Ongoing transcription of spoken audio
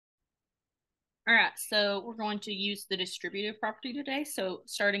All right, so we're going to use the distributive property today. So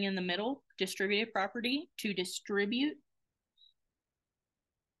starting in the middle, distributive property to distribute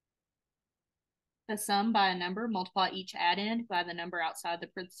the sum by a number, multiply each addend by the number outside the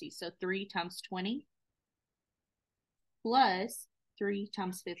parentheses. So 3 times 20 plus 3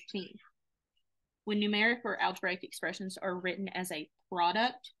 times 15. When numeric or algebraic expressions are written as a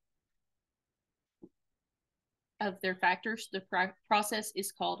product of their factors, the process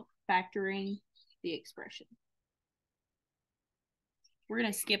is called factoring the expression. We're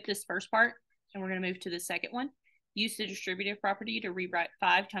going to skip this first part and we're going to move to the second one. Use the distributive property to rewrite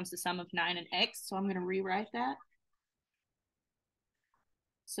 5 times the sum of 9 and x. So I'm going to rewrite that.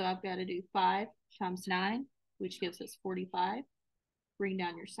 So I've got to do 5 times 9, which gives us 45. Bring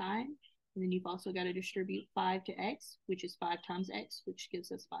down your sign. And then you've also got to distribute 5 to x, which is 5 times x, which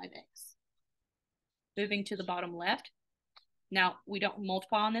gives us 5x. Moving to the bottom left. Now, we don't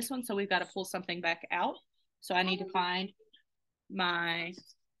multiply on this one, so we've got to pull something back out. So I need to find my...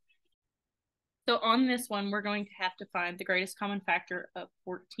 So on this one, we're going to have to find the greatest common factor of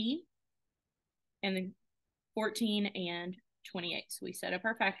 14 and then 14 and 28. So we set up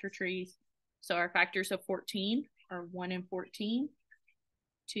our factor trees. So our factors of 14 are 1 and 14,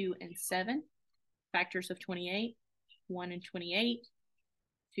 2 and 7. Factors of 28, 1 and 28,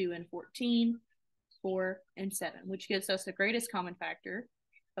 2 and 14, 4 and 7, which gives us the greatest common factor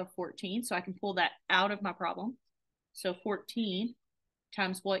of 14. So I can pull that out of my problem. So 14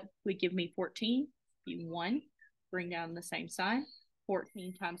 times what would give me 14? Be 1. Bring down the same sign.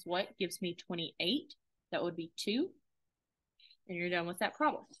 14 times what gives me 28? That would be 2. And you're done with that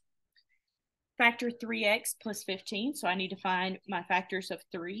problem. Factor 3x plus 15. So I need to find my factors of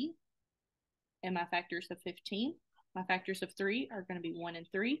 3 and my factors of 15. My factors of 3 are going to be 1 and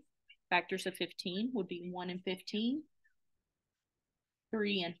 3. Factors of 15 would be 1 and 15,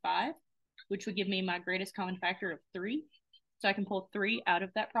 3 and 5, which would give me my greatest common factor of 3. So I can pull 3 out of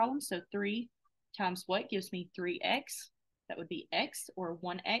that problem. So 3 times what gives me 3x? That would be x, or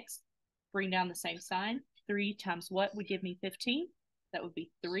 1x. Bring down the same sign. 3 times what would give me 15? That would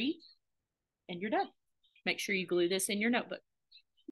be 3. And you're done. Make sure you glue this in your notebook.